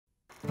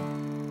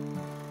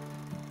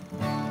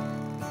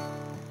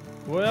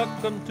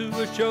Welcome to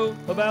a show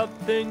about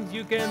things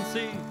you can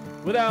see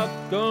without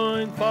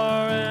going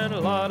far, and a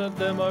lot of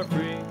them are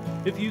free.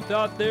 If you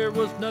thought there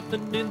was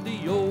nothing in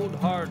the old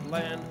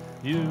heartland,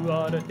 you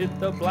ought to hit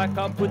the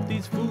blacktop with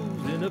these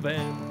fools in a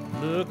van.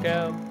 Look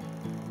out,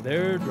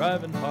 they're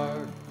driving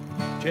hard,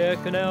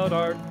 checking out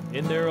art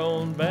in their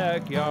own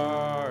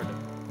backyard.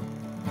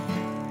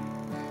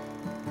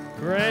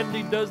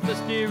 Randy does the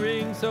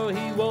steering so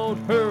he won't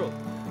hurl.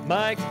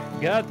 Mike's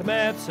got the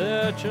map,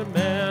 such a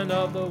man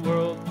of the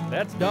world.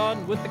 That's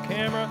Don with the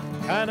camera,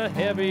 kinda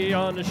heavy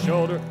on his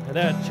shoulder. And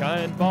that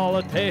giant ball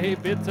of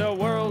tape, it's a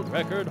world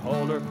record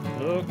holder.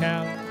 Look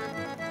out,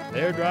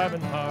 they're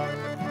driving hard,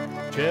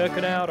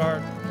 checking out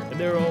art in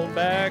their own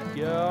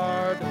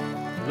backyard.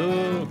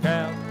 Look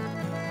out,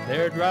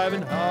 they're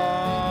driving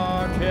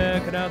hard,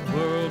 checking out the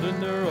world in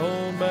their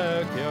own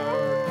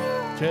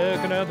backyard.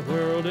 Checking out the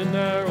world in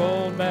their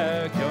own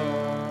backyard.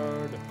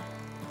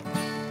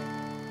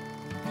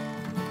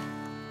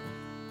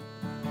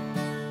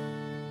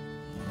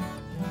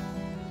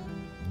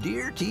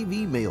 Dear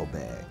TV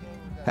Mailbag,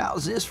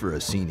 how's this for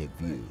a scenic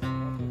view?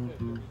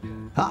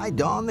 Hi,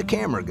 Don the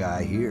camera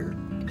guy here.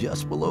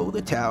 Just below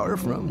the tower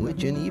from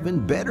which an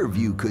even better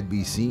view could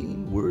be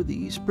seen were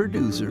these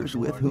producers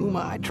with whom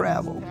I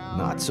travel,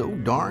 not so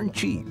darn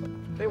cheap.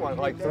 They want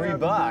like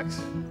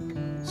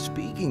 $3.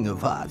 Speaking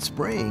of hot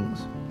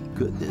springs,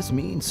 could this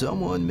mean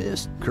someone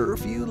missed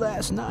curfew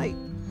last night?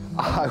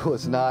 I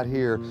was not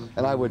here,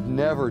 and I would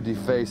never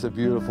deface a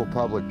beautiful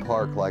public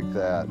park like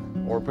that.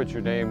 Or put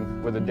your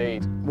name with a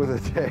date. With a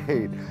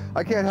date.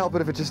 I can't help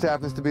it if it just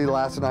happens to be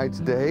last night's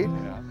date.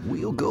 Yeah.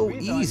 We'll go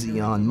easy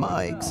on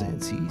Mike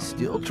since he's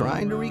still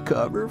trying to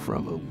recover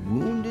from a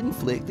wound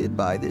inflicted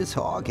by this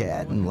hog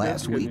hat in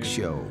last week's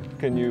show.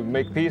 Can you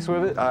make peace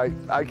with it?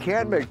 I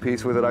can't make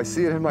peace with it. I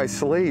see it in my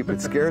sleep.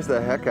 It scares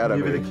the heck out of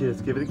me. Give it a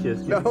kiss, give it a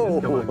kiss.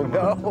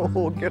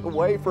 No, get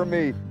away from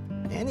me.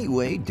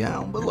 Anyway,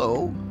 down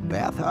below,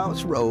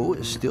 Bathhouse Row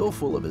is still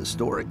full of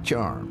historic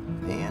charm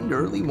and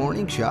early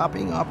morning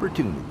shopping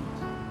opportunities,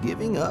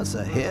 giving us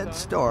a head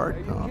start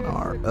on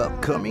our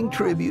upcoming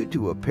tribute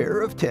to a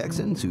pair of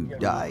Texans who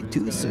died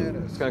too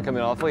soon. It's going to come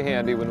in awfully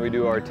handy when we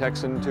do our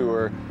Texan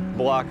tour,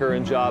 Blocker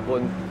and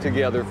Joplin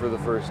together for the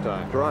first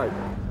time. Right.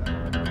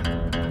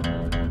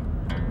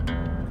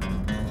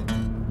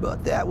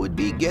 But that would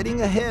be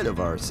getting ahead of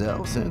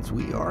ourselves since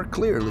we are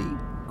clearly,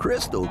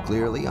 crystal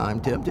clearly,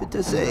 I'm tempted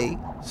to say,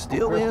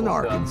 still Crystal in stuff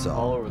Arkansas.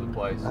 all over the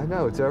place. I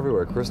know, it's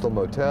everywhere. Crystal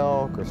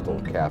Motel,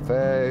 Crystal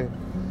Cafe,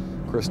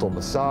 Crystal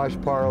Massage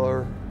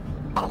Parlor.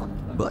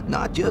 But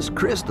not just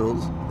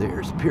crystals,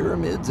 there's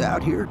pyramids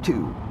out here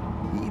too.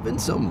 Even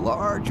some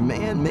large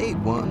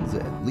man-made ones,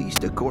 at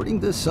least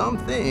according to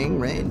something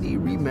Randy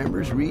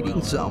remembers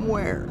reading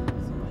somewhere.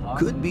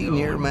 Could be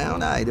near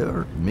Mount Ida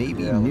or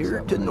maybe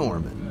near to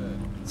Norman.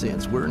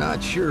 Since we're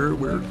not sure,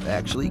 we're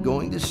actually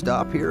going to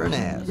stop here and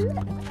ask.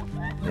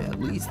 At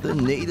least the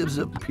natives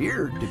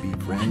appeared to be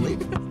friendly.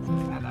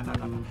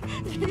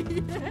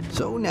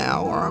 So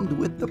now, armed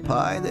with the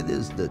pie that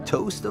is the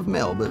toast of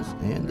Melba's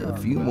and a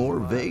few more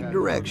vague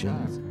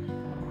directions,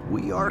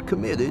 we are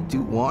committed to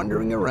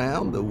wandering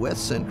around the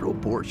west central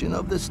portion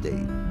of the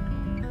state.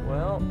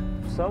 Well,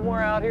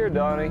 somewhere out here,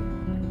 Donnie.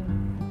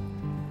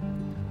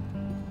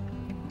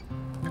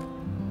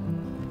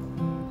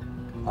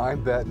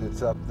 I'm betting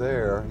it's up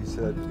there. He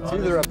said, it's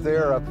either up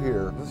there or up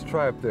here. Let's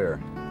try up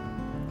there.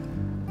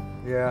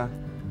 Yeah.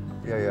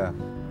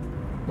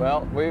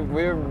 Well,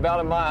 we're about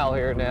a mile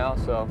here now,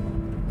 so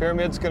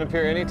pyramids can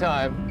appear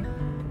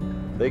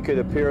anytime. They could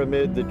have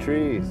pyramid the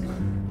trees.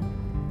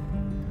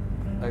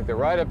 I think they're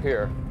right up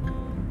here.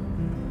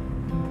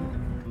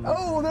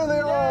 Oh, there they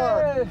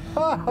are!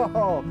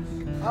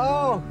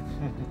 Oh!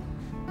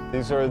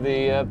 These are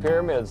the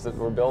pyramids that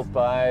were built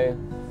by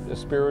a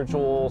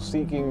spiritual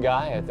seeking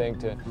guy, I think,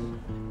 to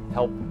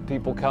help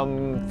people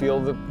come feel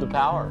the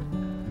power.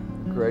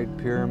 Great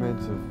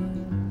pyramids of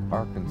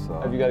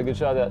Arkansas. Have you got a good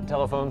shot of that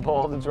telephone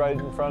pole that's right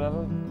in front of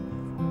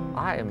him?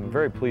 I am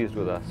very pleased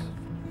with us.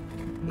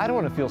 I don't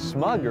want to feel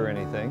smug or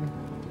anything.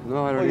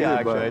 No, I don't yeah, either,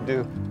 actually, but I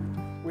do.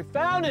 We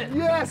found it!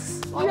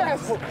 Yes!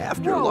 Yes!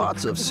 After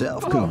lots of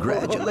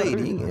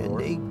self-congratulating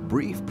and a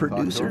brief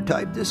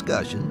producer-type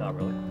discussion,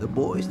 the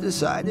boys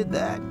decided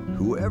that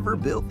whoever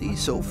built these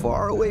so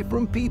far away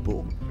from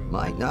people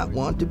might not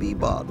want to be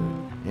bothered,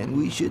 and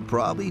we should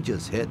probably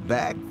just head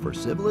back for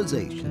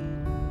civilization.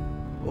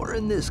 Or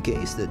in this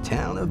case, the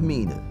town of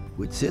Mena,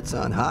 which sits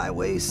on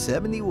Highway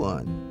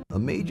 71, a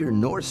major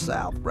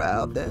north-south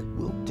route that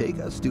will take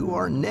us to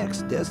our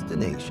next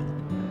destination,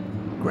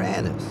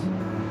 Grannis,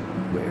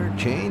 where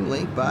chain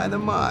link by the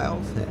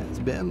miles has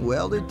been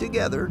welded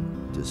together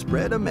to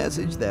spread a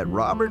message that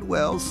Robert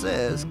Wells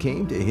says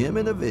came to him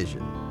in a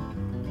vision.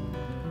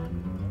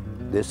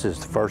 This is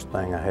the first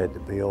thing I had to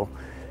build.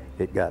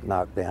 It got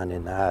knocked down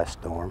in the ice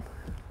storm.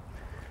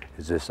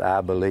 Is this I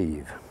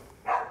believe.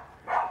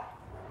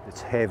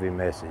 It's heavy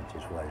message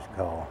is what it's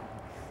called.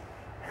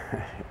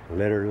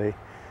 Literally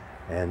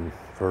and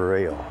for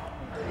real.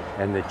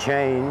 And the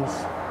chains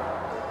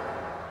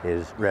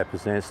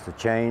represents the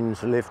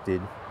chains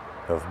lifted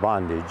of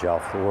bondage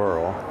off the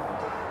world,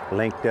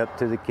 linked up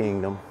to the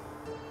kingdom,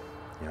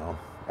 you know,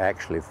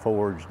 actually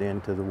forged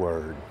into the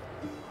Word.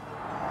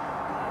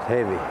 It's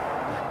heavy.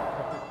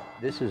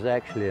 This is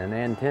actually an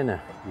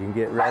antenna. You can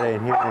get right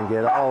in here and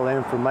get all the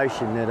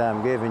information that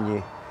I'm giving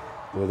you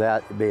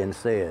without it being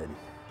said.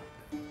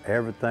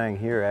 Everything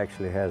here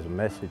actually has a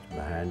message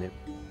behind it.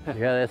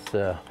 Yeah,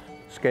 that's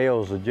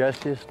scales of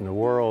justice and the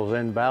world's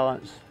in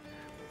balance.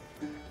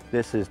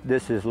 This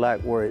is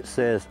like where it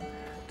says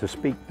to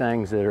speak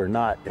things that are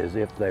not as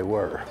if they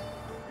were.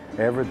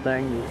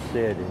 Everything that's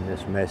said in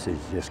this message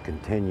just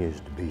continues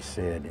to be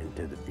said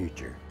into the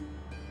future.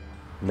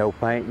 No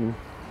painting,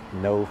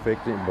 no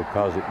fixing,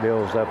 because it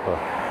builds up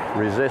a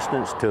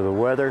resistance to the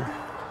weather,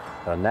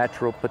 a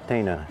natural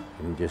patina,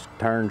 and just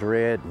turns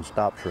red and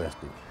stops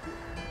rusting.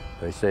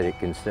 They said it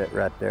can sit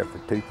right there for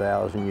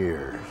 2,000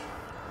 years.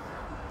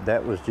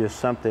 That was just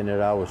something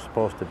that I was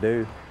supposed to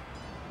do.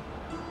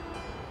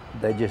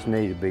 They just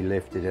need to be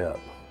lifted up.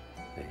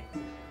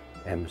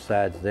 And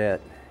besides that,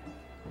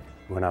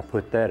 when I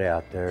put that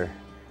out there,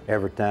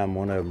 every time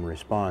one of them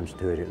responds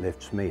to it, it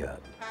lifts me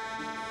up.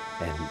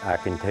 And I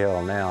can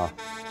tell now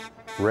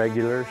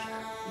regulars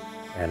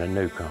and a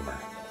newcomer,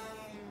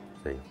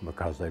 see,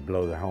 because they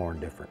blow their horn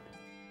different.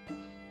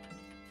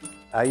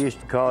 I used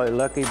to call it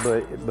lucky,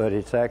 but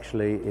it's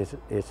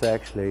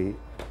actually,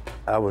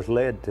 I was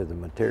led to the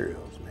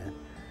materials, man.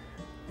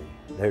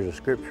 There's a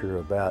scripture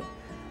about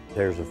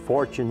there's a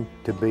fortune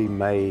to be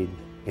made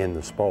in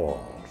the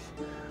spoils.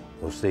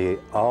 Well, see,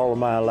 all of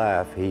my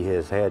life, he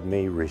has had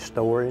me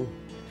restoring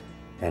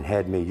and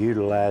had me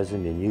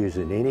utilizing and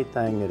using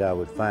anything that I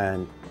would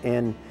find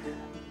in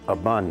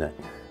abundant.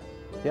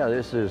 Yeah,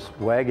 this is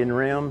wagon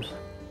rims,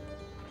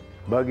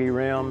 buggy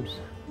rims,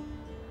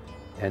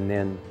 and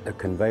then a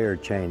conveyor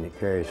chain that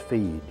carries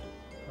feed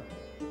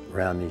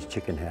around these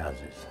chicken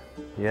houses.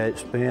 Yeah, it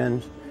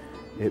spins.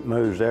 It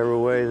moves every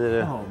way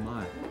that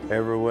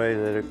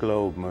a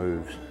globe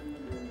moves.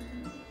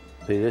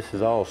 See, this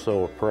is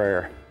also a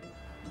prayer.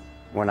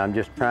 When I'm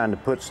just trying to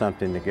put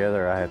something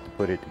together, I have to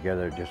put it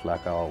together just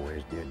like I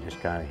always did, just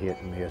kind of hit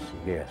and miss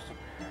and guess.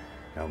 You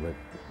know, but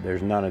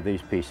there's none of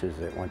these pieces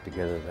that went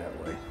together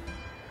that way.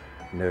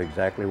 Knew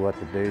exactly what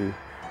to do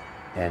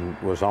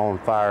and was on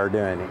fire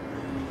doing it.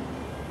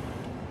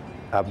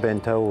 I've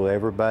been told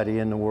everybody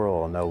in the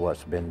world will know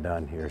what's been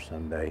done here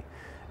someday.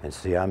 And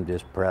see, I'm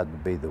just proud to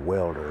be the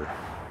welder.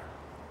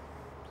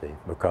 See,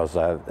 because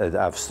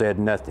I've said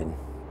nothing.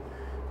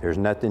 There's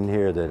nothing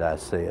here that I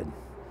said.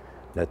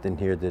 Nothing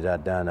here that I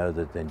done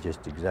other than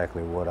just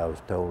exactly what I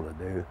was told to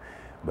do,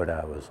 but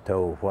I was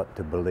told what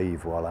to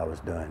believe while I was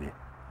doing it.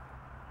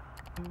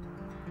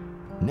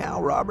 Now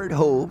Robert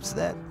hopes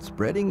that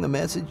spreading the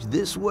message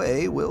this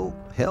way will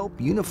help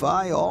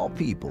unify all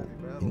people,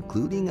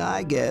 including,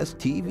 I guess,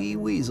 TV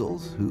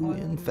weasels, who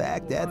in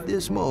fact at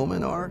this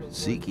moment are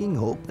seeking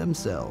hope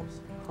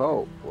themselves.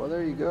 Hope, well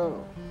there you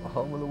go.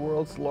 Home of the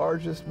world's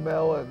largest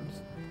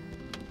melons.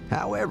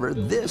 However,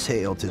 this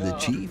hail to the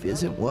chief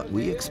isn't what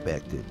we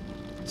expected.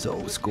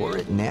 So score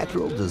it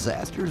natural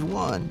disasters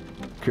 1,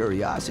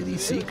 curiosity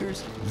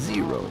seekers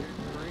 0.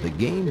 The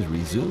games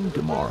resume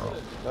tomorrow.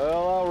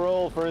 Well, I'll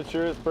roll for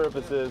insurance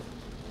purposes.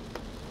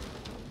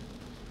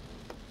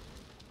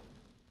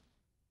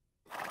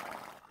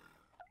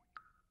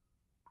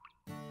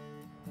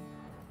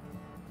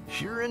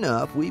 Sure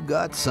enough, we've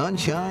got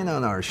sunshine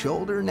on our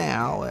shoulder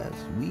now as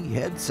we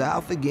head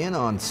south again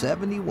on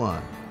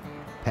 71.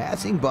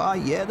 Passing by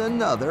yet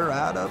another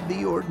out of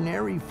the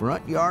ordinary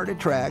front yard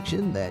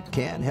attraction that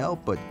can't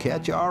help but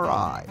catch our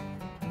eye.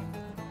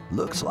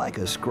 Looks like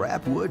a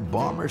scrapwood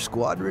bomber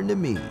squadron to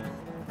me.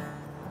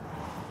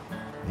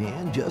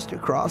 And just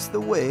across the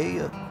way,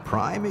 a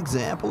prime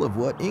example of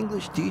what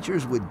English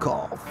teachers would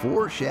call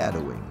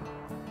foreshadowing.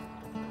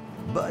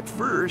 But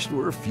first,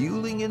 we're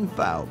fueling in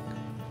Fouke.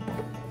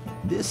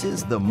 This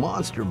is the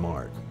Monster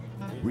Mart,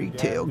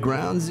 retail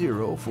ground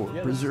zero for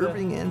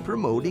preserving and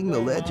promoting the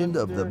legend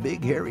of the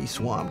big hairy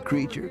swamp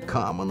creature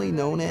commonly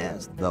known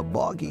as the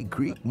Boggy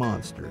Creek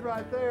Monster.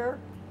 Right there.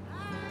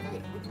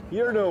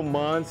 You're no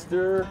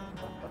monster.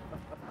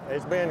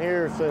 It's been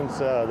here since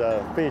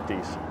the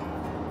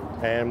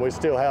 50s, and we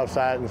still have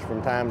sightings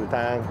from time to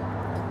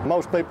time.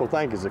 Most people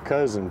think it's a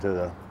cousin to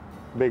the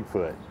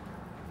Bigfoot.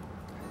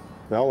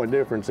 The only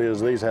difference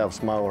is these have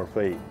smaller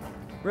feet.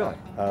 Really?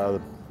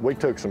 We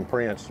took some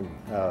prints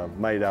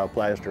made out of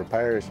plaster of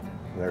Paris.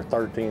 They're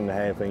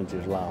 13.5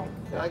 inches long.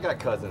 Yeah, I got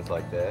cousins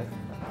like that.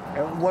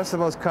 And what's the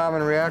most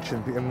common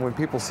reaction? And when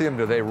people see them,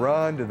 do they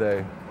run? Do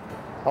they?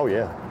 Oh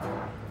yeah.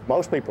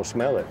 Most people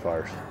smell it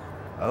first.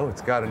 Oh,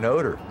 it's got an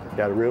odor.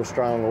 Got a real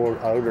strong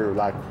odor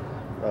like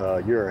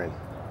urine.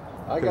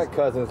 I got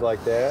cousins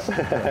like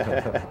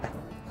that.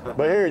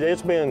 But here,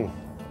 it's been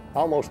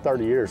almost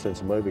 30 years since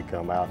the movie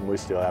come out, and we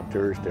still have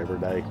tourists every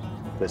day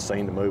that's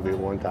seen the movie at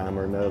one time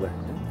or another.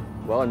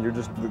 Well, and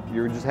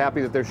you're just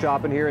happy that they're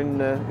shopping here in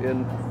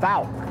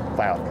Fouke.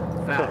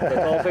 Fouke.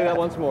 I'll say that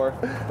once more.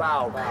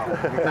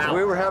 Fouke. Because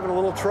we were having a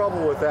little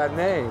trouble with that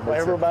name.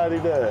 Everybody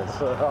does.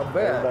 I'll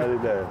bet.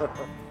 Everybody does.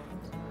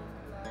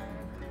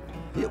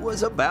 It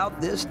was about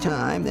this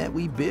time that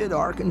we bid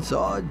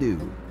Arkansas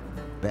adieu,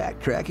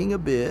 backtracking a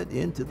bit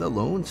into the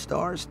Lone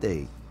Star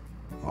State.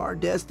 Our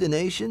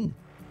destination,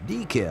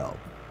 DeKalb,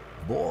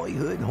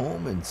 boyhood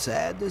home and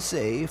sad to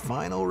say,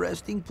 final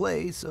resting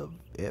place of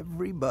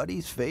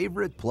everybody's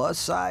favorite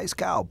plus-size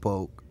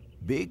cowpoke,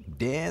 Big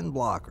Dan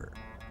Blocker.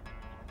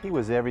 He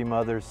was every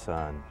mother's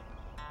son.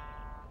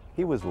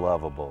 He was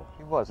lovable.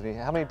 He was. And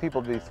how many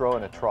people did he throw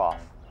in a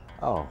trough?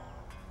 Oh,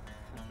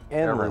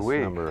 endless Every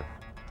week. number.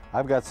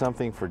 I've got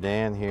something for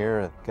Dan here.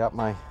 I've got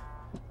my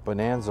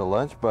Bonanza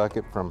lunch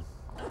bucket from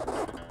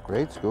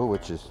grade school,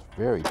 which is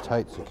very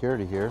tight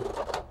security here.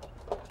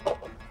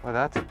 Well,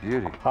 that's a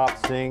beauty. Hop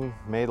Sing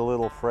made a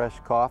little fresh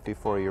coffee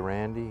for you,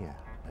 Randy.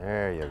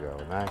 There you go.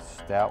 Nice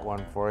stout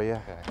one for you.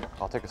 Okay,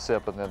 I'll take a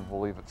sip and then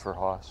we'll leave it for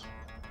Hoss.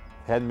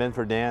 Hadn't been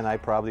for Dan, I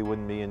probably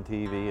wouldn't be in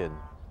TV and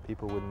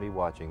people wouldn't be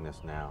watching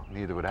this now.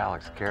 Neither would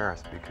Alex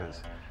Karras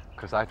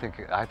because I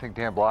think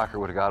Dan Blocker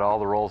would have got all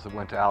the roles that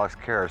went to Alex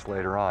Karras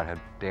later on had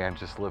Dan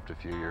just lived a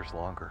few years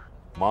longer.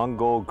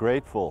 Mongol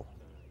grateful.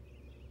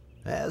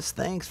 As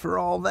thanks for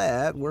all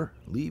that, we're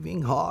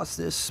leaving Hoss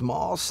this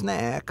small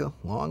snack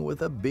along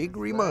with a big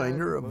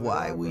reminder of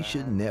why we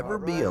should never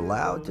be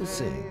allowed to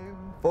sing.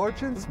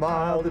 Fortune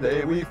smiled the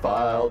day we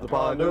filed the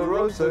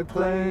Ponderosa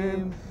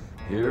claim.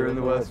 Here in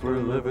the West we're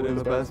living in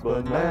the best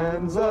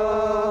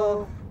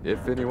bonanza.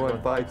 If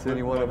anyone fights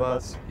any one of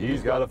us,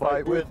 he's got to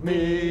fight with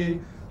me.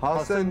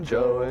 Hoss and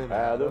Joe and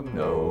Adam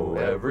know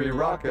every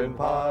rock and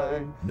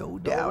pine. No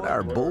doubt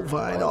our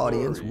bovine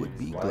audience would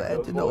be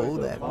glad to know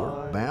that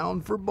we're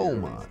bound for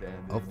Beaumont,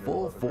 a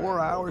full 4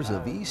 hours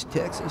of East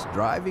Texas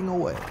driving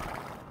away.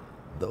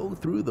 Though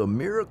through the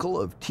miracle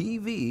of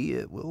TV,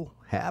 it will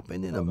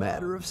happen in a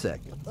matter of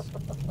seconds.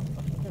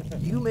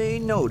 You may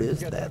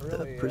notice that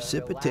the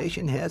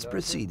precipitation has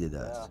preceded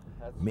us,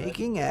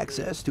 making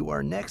access to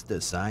our next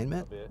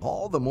assignment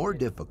all the more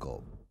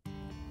difficult.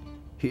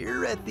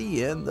 Here at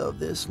the end of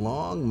this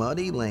long,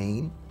 muddy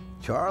lane,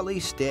 Charlie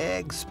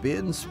Stagg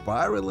spins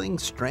spiraling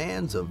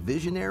strands of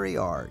visionary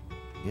art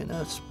in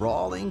a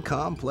sprawling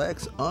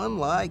complex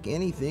unlike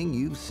anything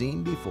you've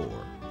seen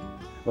before.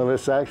 Well,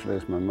 this actually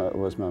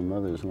was my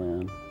mother's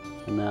land,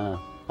 and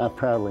I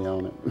proudly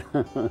own it.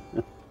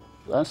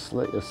 I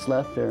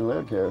slept here and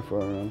lived here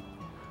for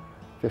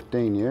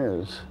 15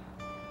 years.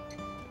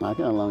 I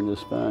got along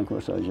just fine. Of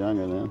course, I was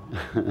younger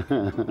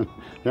then.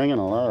 Drinking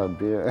a lot of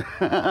beer.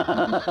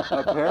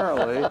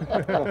 Apparently.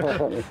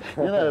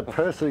 You know, a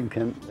person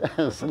can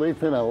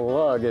sleep in a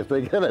log if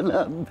they get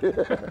enough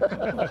beer.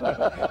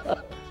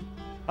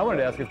 I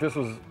wanted to ask if this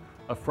was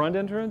a front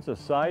entrance, a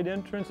side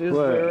entrance?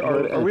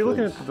 Are we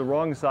looking at the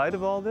wrong side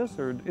of all this,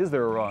 or is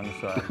there a wrong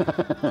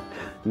side?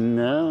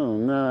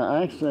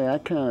 No. Actually, I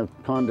kind of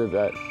pondered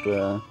that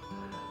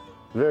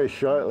very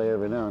shortly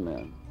every now and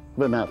then.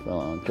 But not for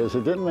long, because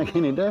it didn't make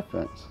any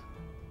difference.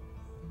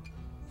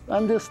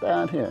 I'm just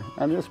out here.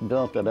 I just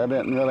built it. I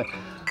didn't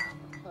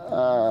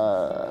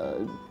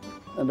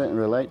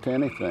relate to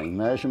anything,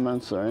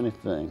 measurements or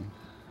anything.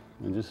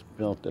 I just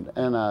built it.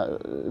 And I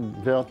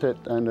built it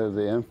under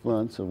the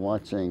influence of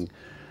watching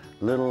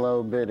little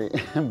old bitty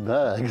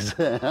bugs.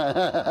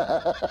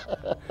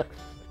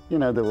 You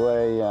know, the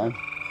way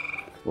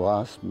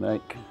wasps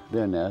make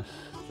their nests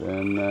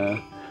and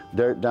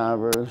dirt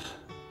divers.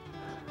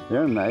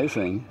 They're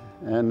amazing,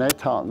 and they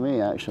taught me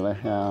actually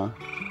how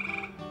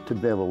to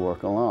be able to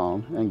work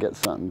along and get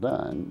something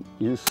done.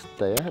 You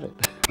stay at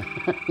it.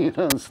 You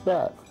don't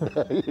stop.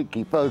 You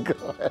keep on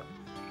going.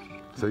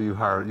 So you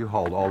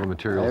hauled all the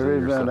materials Every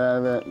in bit yourself?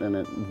 of it, and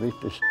it beat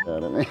the shit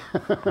out of me.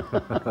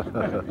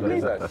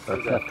 Here's that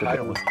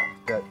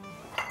Titleist.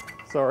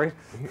 Sorry.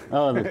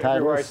 Oh, the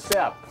Titleist.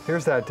 Step.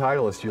 Here's that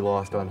Titleist you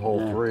lost on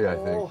hole 3, I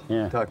think,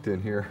 Yeah. tucked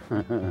in here.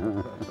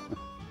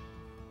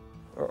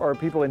 Are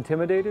people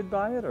intimidated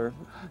by it, or?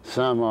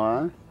 Some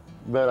are,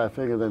 but I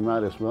figure they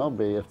might as well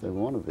be if they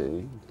want to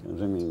be.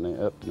 Because, I mean,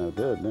 they're up to no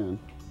good then.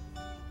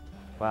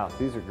 Wow,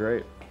 these are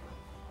great.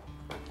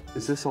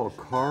 Is this all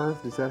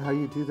carved? Is that how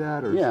you do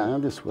that? Or Yeah, I'll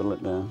just whittle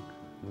it down.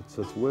 It's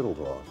whittled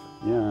off.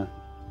 Yeah.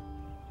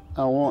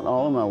 I want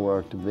all of my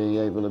work to be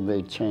able to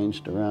be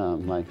changed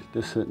around. Like,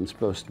 this isn't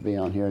supposed to be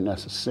on here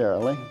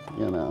necessarily,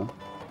 you know.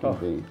 It can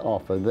be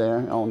off of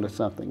there onto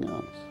something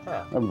else,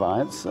 or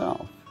by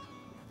itself.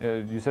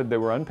 You said they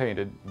were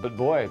unpainted, but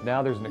boy,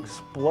 now there's an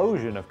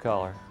explosion of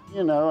color.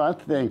 You know, I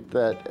think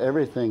that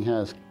everything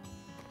has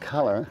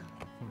color,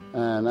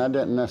 and I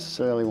didn't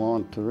necessarily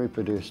want to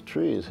reproduce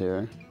trees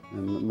here,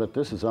 but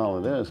this is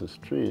all it is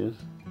trees.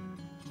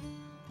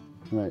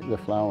 Right, the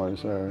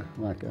flowers are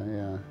like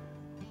a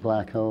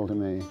black hole to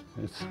me.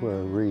 It's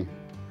where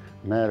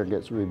matter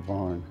gets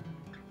reborn.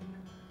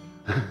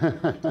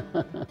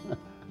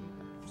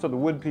 So the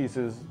wood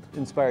pieces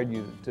inspired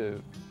you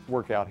to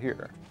work out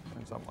here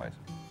in some ways.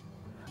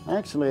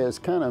 Actually, it's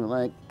kind of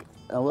like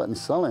I wasn't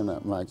selling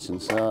that much,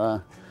 and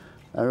so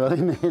I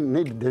really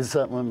need to do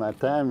something with my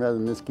time rather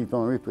than just keep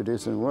on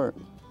reproducing work.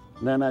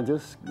 Then I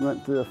just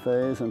went through a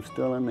phase, I'm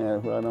still in there,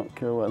 where I don't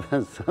care whether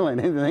I'm selling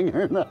anything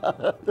or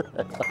not.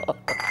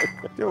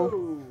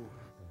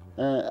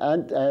 I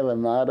have a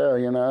motto,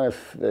 you know,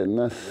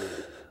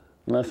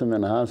 unless I'm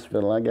in the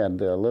hospital, I got to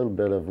do a little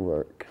bit of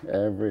work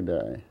every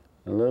day,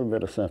 a little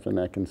bit of something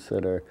I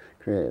consider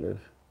creative.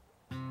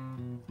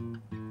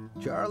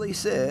 Charlie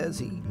says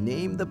he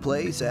named the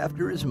place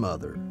after his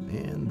mother,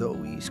 and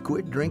though he's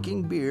quit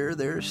drinking beer,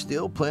 there's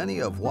still plenty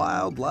of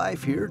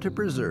wildlife here to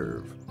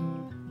preserve.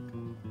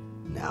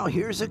 Now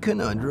here's a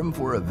conundrum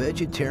for a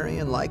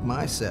vegetarian like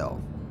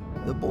myself.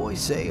 The boys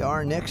say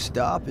our next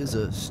stop is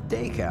a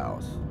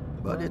steakhouse,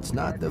 but it's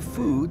not the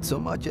food so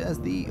much as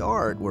the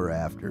art we're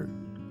after.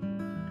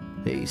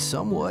 A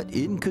somewhat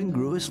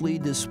incongruously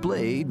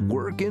displayed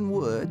work in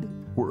wood,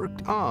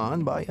 worked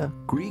on by a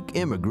Greek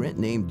immigrant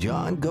named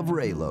John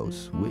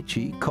Gavrilos, which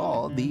he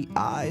called the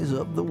Eyes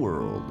of the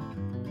World.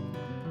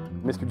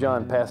 Mr.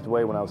 John passed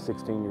away when I was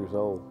 16 years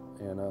old,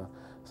 and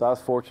so I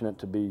was fortunate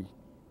to be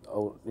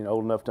old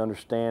enough to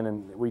understand,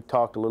 and we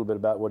talked a little bit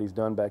about what he's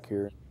done back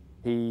here.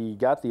 He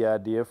got the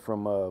idea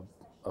from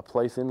a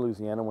place in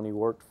Louisiana when he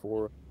worked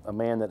for a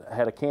man that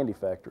had a candy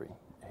factory.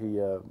 He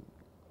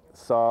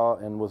saw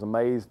and was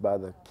amazed by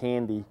the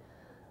candy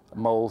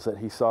molds that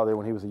he saw there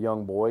when he was a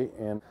young boy,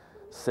 and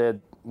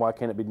said, why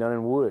can't it be done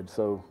in wood?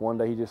 So one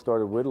day he just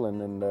started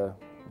whittling, and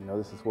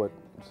this is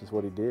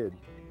what he did.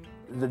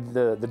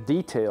 The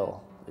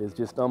detail is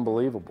just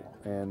unbelievable,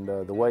 and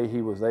the way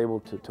he was able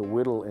to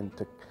whittle and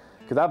to,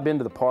 because I've been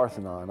to the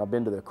Parthenon, I've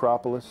been to the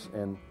Acropolis,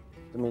 and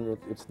I mean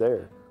it's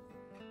there.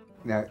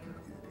 Now,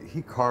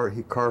 he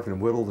carved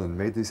and whittled and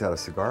made these out of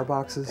cigar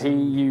boxes? He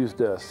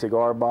used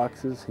cigar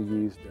boxes. He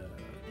used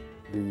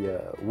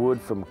the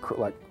wood from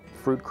like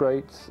fruit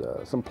crates,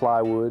 some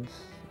plywoods,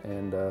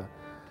 and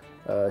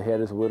he had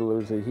his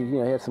whittlers. He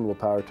had some little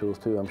power tools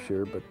too, I'm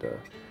sure, but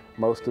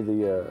most of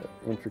the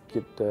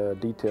intricate,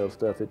 detailed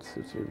stuff, it's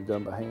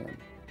done by hand.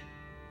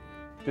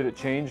 Did it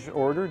change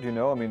order? Do you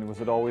know? I mean,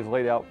 was it always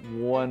laid out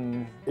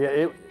one?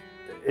 Yeah,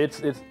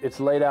 it's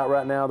laid out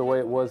right now the way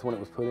it was when it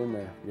was put in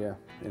there. Yeah,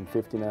 in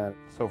 '59.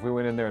 So if we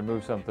went in there and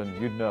moved something,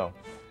 you'd know.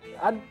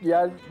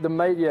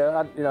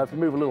 if you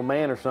move a little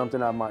man or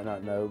something, I might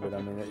not know, but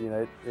I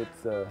mean,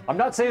 it's. I'm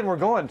not saying we're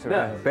going to.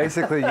 No.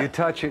 Basically, you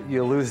touch it,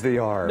 you lose the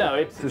arm. No,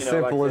 it's as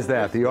simple as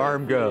that. The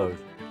arm goes.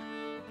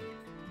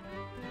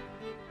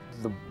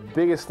 The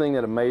biggest thing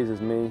that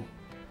amazes me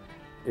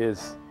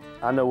is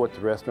I know what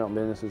the restaurant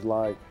business is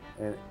like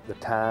and the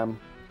time.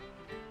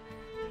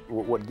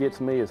 What gets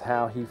me is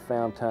how he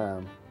found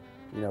time,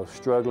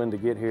 struggling to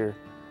get here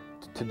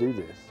to do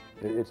this.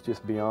 It's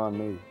just beyond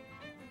me.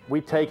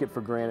 We take it for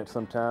granted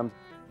sometimes.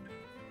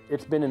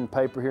 It's been in the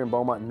paper here in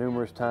Beaumont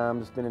numerous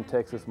times. It's been in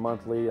Texas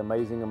Monthly,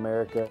 Amazing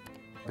America.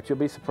 But you'll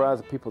be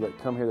surprised at people that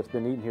come here that's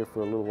been eating here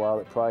for a little while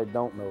that probably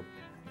don't know.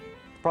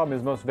 The problem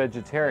is most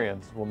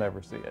vegetarians will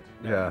never see it.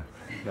 Yeah,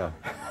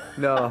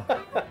 no.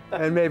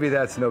 And maybe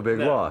that's no big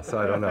loss,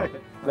 I don't know.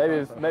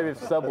 Maybe if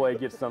Subway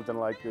gets something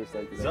like this,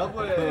 they can.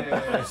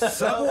 Subway!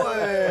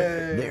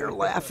 Subway! They're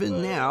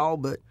laughing now,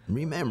 but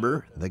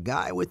remember, the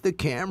guy with the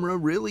camera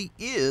really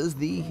is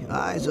the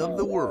eyes of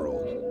the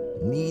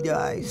world. Need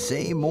I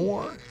say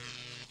more?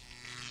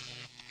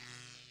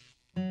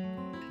 The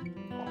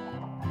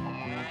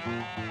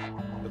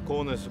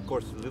corner's, of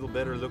course, a little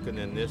better looking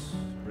than this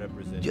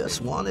representation.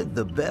 Just wanted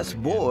the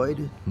best boy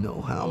to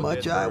know how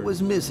much I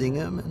was missing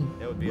him, and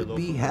would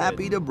be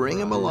happy to bring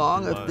him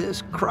along if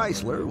this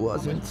Chrysler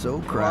wasn't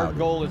so crowded. Our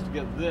goal is to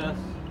get this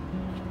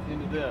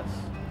into this,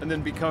 and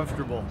then be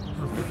comfortable.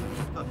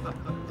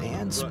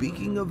 And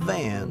speaking of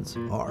vans,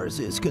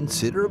 ours is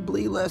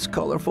considerably less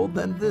colorful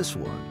than this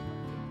one.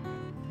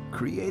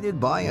 Created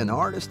by an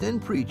artist and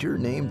preacher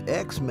named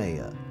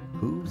Mena,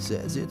 who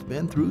says it's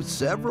been through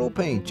several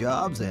paint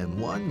jobs and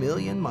 1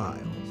 million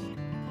miles.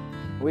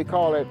 We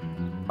call it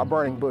a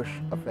burning bush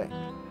effect.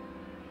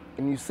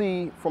 And you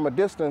see from a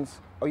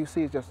distance, all you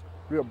see is just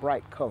real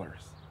bright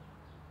colors.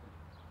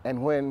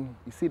 And when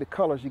you see the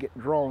colors, you get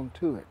drawn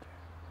to it.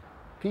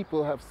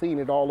 People have seen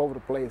it all over the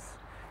place,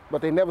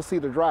 but they never see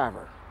the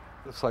driver.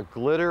 It's like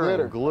glitter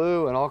and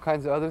glue and all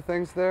kinds of other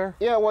things there?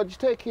 Yeah, what you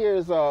take here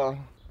is an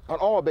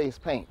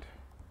oil-based paint.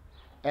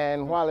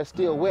 And while it's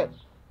still wet,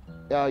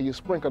 you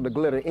sprinkle the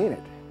glitter in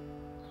it,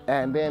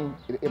 and then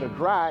it'll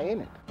dry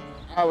in it.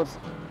 I would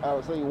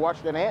say you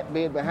watch that ant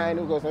bed behind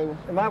him.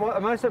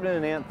 Am I stepping in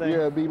an ant thing? Yeah,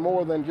 it'd be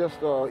more than just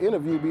an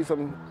interview. Be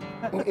some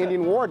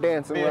Indian war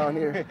dancing around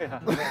here.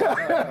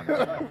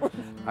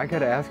 I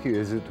gotta ask you,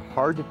 is it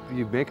hard to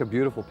you make a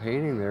beautiful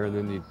painting there and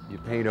then you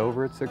paint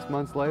over it 6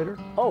 months later?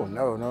 Oh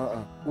no.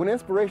 When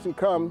inspiration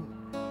comes,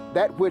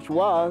 that which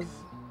was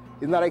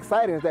is not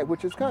exciting as that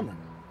which is coming.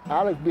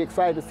 I'll be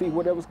excited to see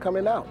whatever's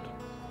coming out.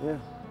 Yeah.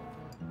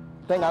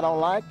 The thing I don't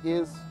like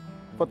is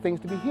for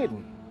things to be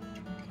hidden.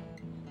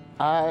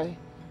 I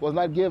was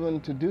not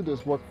given to do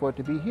this work for it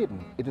to be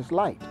hidden. It is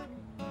light.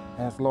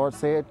 As the Lord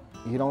said,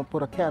 you don't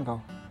put a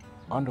candle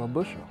under a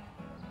bushel,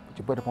 but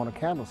you put it on a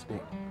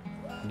candlestick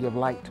and give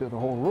light to the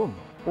whole room.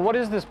 Well, what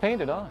is this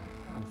painted on?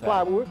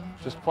 Plywood.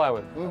 Just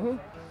plywood? Mm-hmm.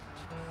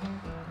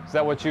 Is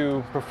that what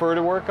you prefer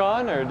to work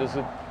on, or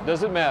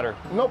does it matter?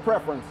 No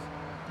preference.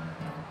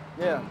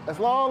 Yeah, as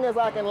long as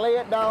I can lay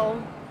it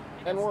down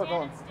and work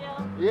on it.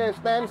 Yeah,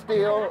 stand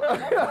still.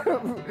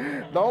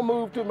 Don't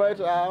move too much,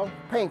 I'll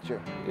paint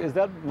you. Is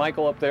that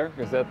Michael up there?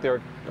 Is that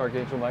the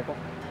Archangel Michael?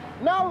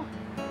 No,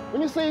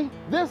 when you see,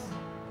 this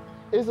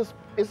is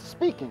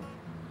speaking.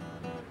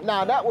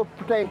 Now that would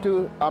pertain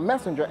to a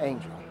messenger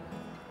angel.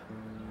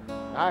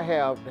 I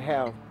have to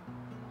have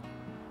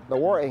the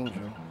war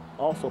angel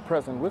also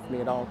present with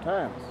me at all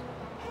times.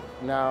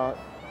 Now,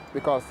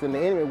 because then the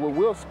enemy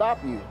will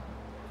stop you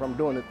from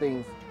doing the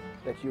things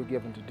that you're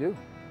given to do.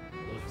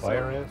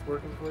 Fire ants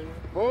working for you?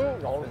 Oh,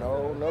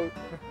 no.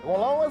 As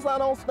long as I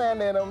don't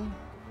stand in them.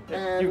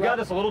 And you got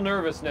us a little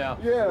nervous now.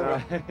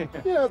 Yeah.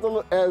 You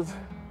know, as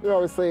you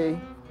always say,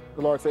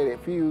 the Lord said,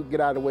 if you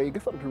get out of the way, you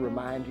get something to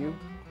remind you.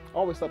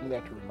 Always something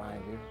there to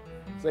remind you.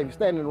 So if you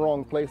stand in the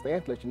wrong place, the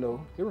ants let you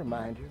know, he'll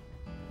remind you.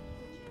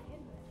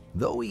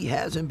 Though he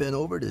hasn't been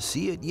over to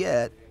see it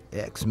yet,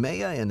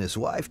 ex-Mena and his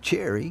wife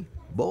Cherry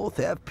both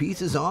have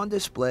pieces on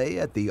display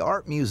at the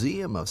Art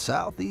Museum of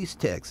Southeast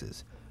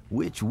Texas,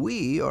 which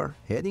we are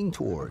heading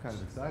towards.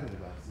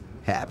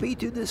 Happy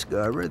to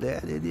discover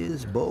that it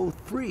is both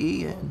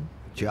free and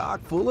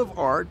chock full of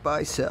art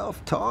by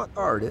self-taught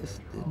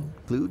artists,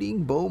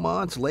 including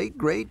Beaumont's late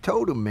great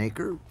totem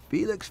maker,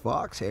 Felix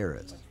Fox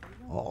Harris,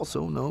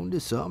 also known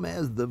to some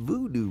as the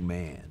Voodoo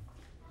Man.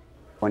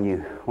 When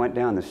you went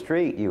down the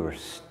street, you were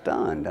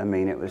stunned. I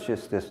mean, it was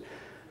just this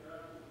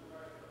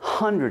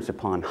hundreds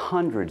upon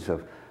hundreds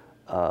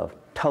of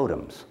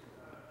totems.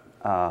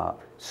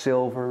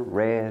 Silver,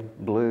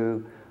 red,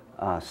 blue,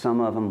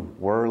 some of them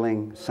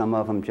whirling, some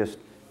of them just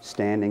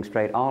standing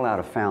straight, all out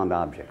of found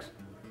objects.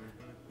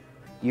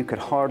 You could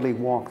hardly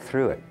walk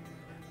through it.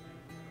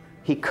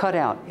 He cut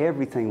out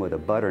everything with a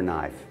butter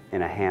knife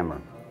and a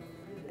hammer.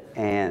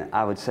 And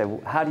I would say,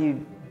 well, how do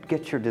you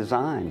get your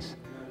designs?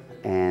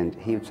 And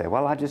he would say,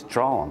 well, I just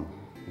draw them.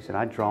 He said,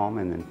 I draw them,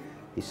 and then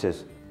he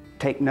says,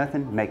 take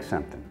nothing, make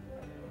something.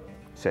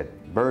 He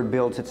said, bird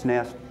builds its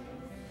nest,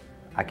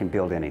 I can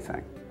build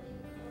anything.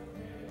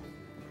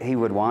 He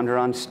would wander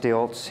on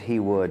stilts, he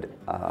would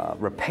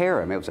repair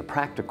them. It was a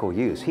practical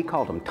use. He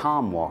called them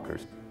tom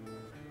walkers.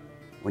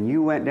 When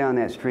you went down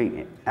that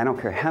street, I don't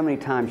care how many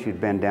times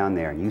you'd been down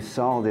there and you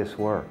saw this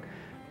work,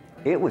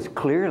 it was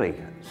clearly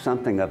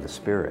something of the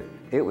spirit.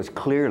 It was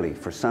clearly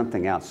for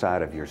something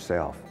outside of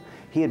yourself.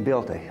 He had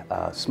built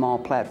a small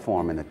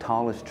platform in the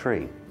tallest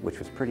tree, which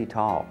was pretty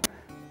tall,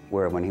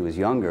 where when he was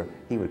younger,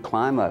 he would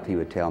climb up, he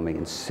would tell me,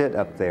 and sit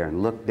up there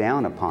and look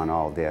down upon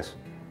all this,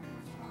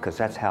 because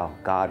that's how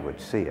God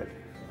would see it.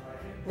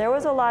 There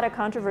was a lot of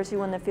controversy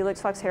when the Felix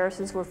Fox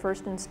Harrises were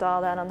first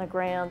installed out on the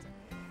grounds.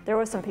 There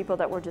were some people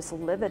that were just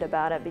livid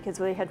about it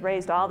because we had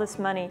raised all this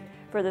money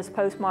for this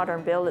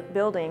postmodern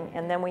building,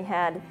 and then we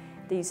had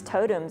these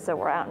totems that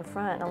were out in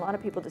front, and a lot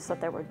of people just thought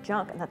they were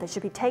junk and that they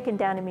should be taken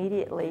down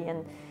immediately.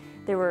 And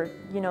they were,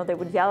 you know, they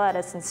would yell at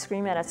us and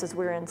scream at us as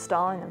we were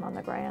installing them on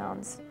the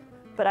grounds.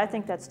 But I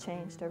think that's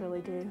changed, I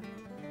really do.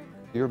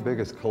 Your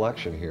biggest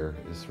collection here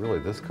is really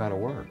this kind of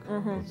work.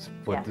 Mm-hmm. It's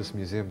what Yeah. this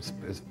museum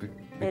is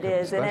It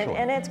is, special.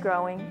 and it's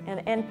growing.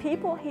 And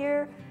people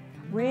here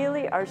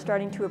really are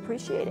starting to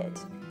appreciate it,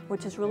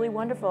 which is really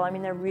wonderful. I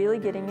mean, they're really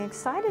getting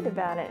excited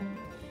about it.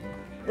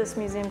 This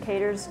museum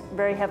caters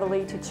very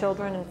heavily to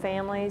children and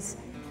families,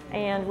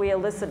 and we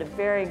elicit a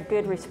very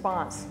good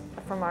response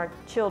from our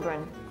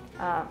children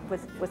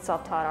with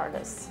self-taught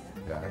artists.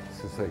 Yeah, I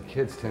was going to say,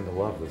 kids tend to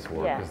love this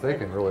work Yeah, because they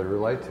can really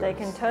relate to it. They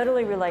can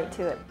totally relate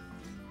to it.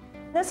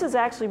 This is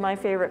actually my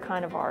favorite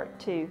kind of art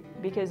too,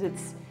 because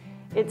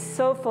it's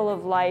so full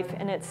of life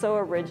and it's so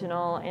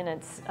original, and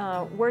it's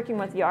working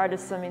with the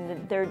artists. I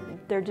mean,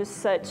 they're just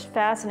such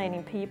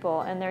fascinating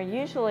people, and they're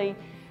usually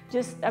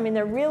just, I mean,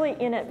 they're really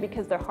in it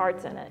because their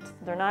heart's in it.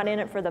 They're not in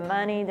it for the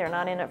money, they're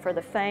not in it for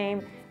the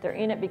fame, they're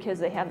in it because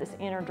they have this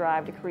inner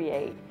drive to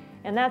create.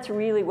 And that's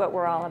really what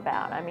we're all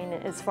about. I mean,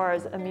 as far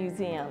as a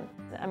museum,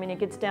 I mean, it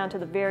gets down to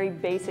the very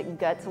basic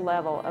guts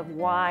level of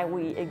why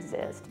we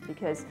exist,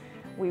 because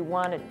we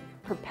want to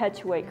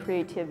perpetuate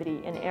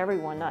creativity in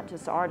everyone, not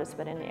just artists,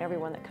 but in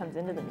everyone that comes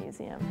into the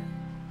museum.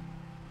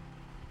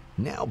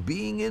 Now,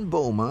 being in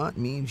Beaumont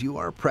means you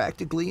are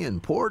practically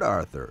in Port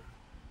Arthur,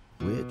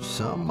 which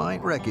some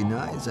might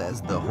recognize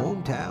as the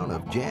hometown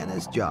of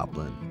Janis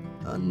Joplin,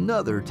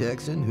 another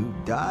Texan who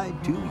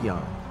died too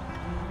young.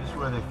 This is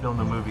where they filmed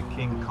the movie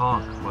King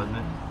Kong, wasn't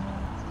it?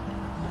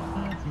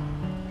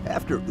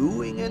 After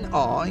oohing and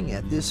awing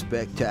at this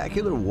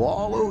spectacular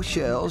wall of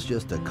shells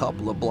just a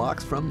couple of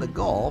blocks from the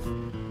Gulf,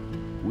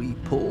 we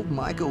pulled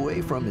Mike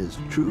away from his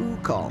true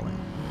calling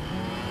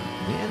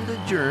and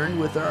adjourned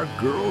with our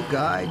girl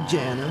guide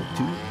Jana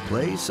to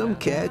play some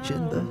catch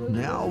in the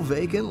now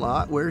vacant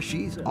lot where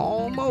she's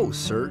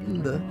almost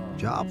certain the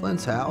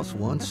Joplin's house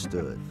once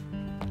stood.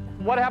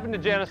 What happened to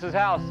Janice's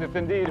house, if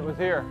indeed it was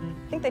here?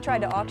 I think they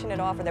tried to auction it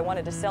off, or they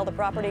wanted to sell the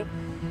property.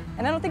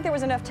 And I don't think there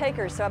was enough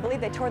takers, so I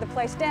believe they tore the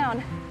place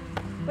down.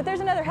 But there's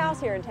another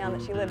house here in town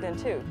that she lived in,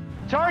 too.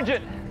 Charge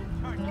it!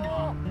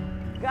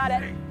 Got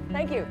it.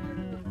 Thank you.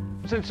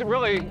 Since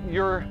really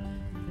you're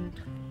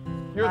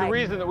the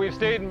reason that we've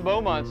stayed in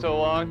Beaumont so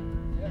long,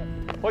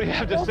 what do you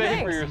have to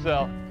say for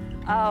yourself?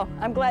 Oh,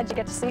 I'm glad you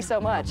get to see so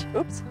much.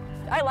 Oops.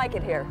 I like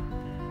it here.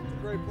 It's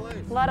a great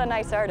place. A lot of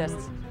nice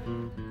artists.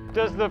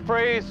 Does the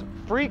phrase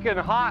freaking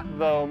hot,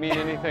 though, mean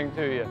anything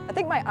to you? I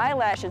think my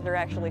eyelashes are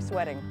actually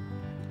sweating.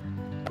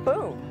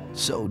 Boom.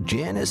 So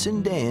Janice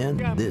and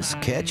Dan, this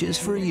catch is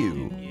for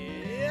you.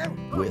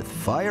 With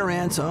fire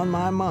ants on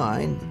my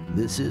mind,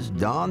 this is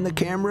Don the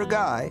camera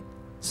guy,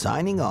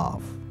 signing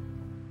off.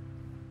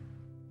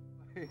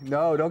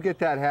 No, don't get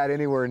that hat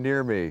anywhere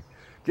near me.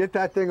 Get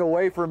that thing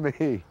away from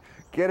me.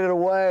 Get it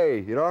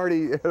away. It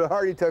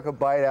already took a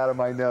bite out of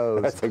my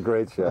nose. That's a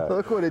great shot.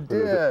 Look what it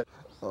did.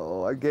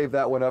 Oh, I gave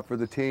that one up for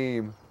the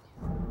team.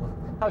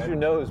 How's your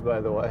nose, by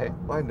the way?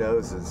 My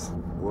nose is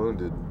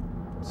wounded,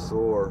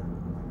 sore.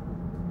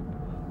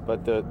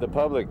 But the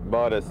public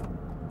bought us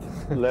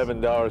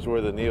 $11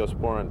 worth of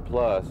Neosporin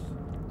Plus.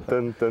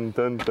 Dun, dun,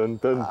 dun, dun,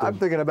 dun, dun. I'm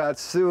thinking about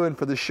suing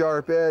for the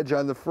sharp edge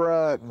on the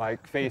front.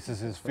 Mike faces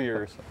his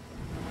fears.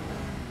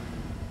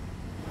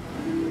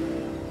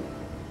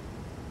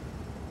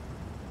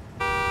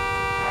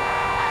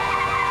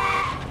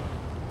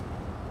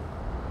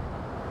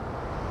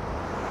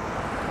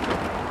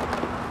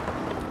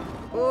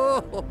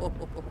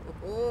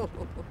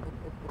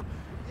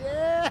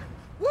 Yeah!